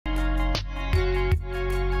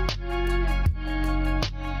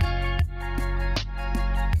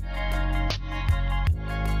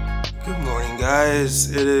Guys,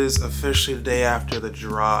 it is officially the day after the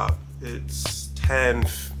drop. It's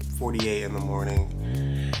 10:48 in the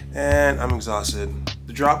morning and I'm exhausted.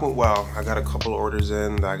 The drop went well. I got a couple of orders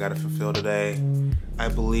in that I got to fulfill today. I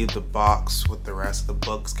believe the box with the rest of the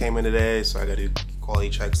books came in today, so I got to do quality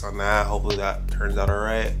checks on that. Hopefully that turns out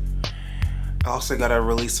alright. I also got to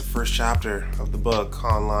release the first chapter of the book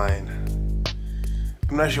online.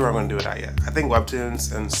 I'm not sure where I'm going to do it at yet. I think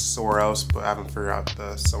Webtoons and somewhere else, but I haven't figured out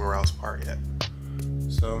the somewhere else part yet.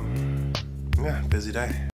 So, yeah, busy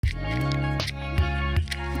day.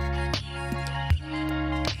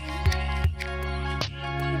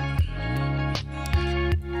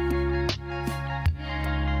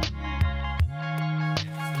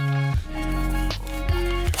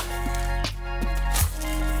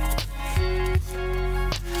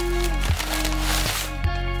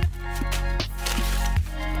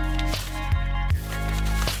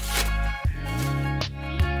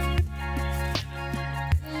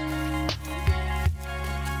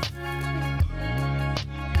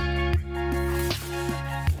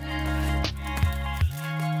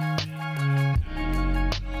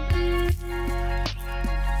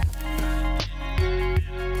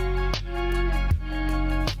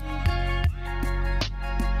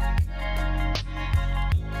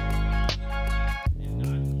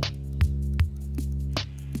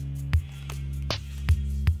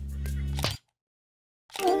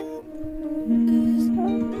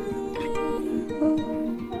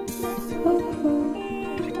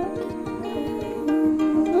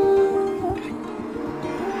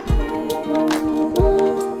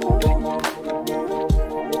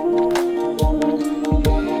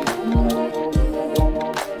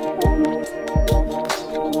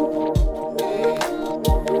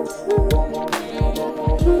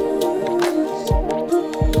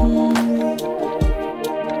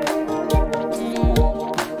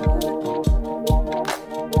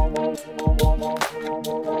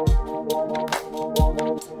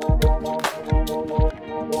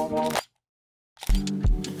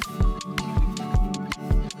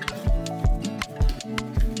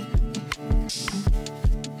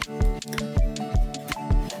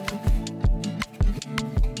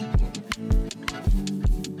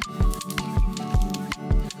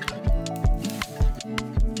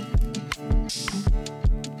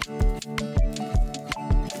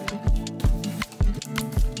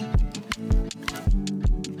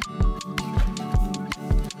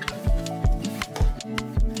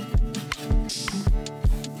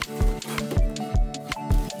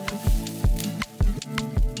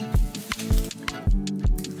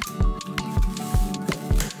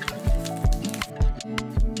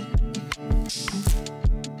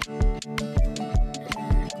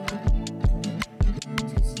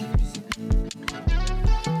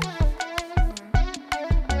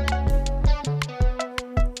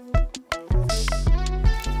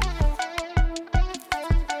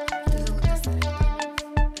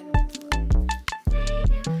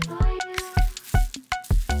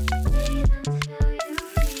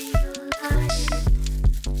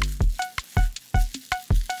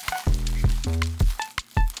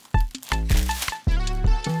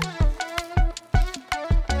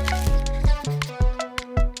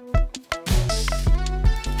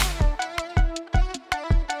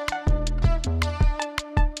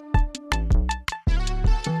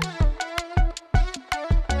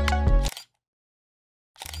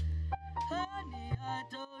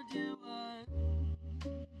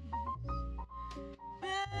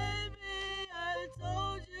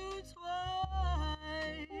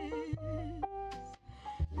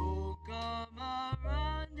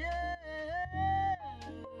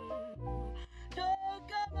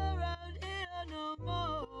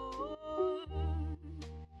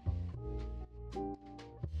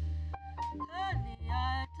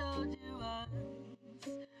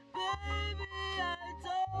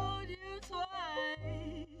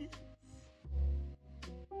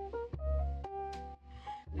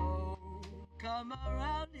 Come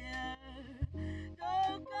around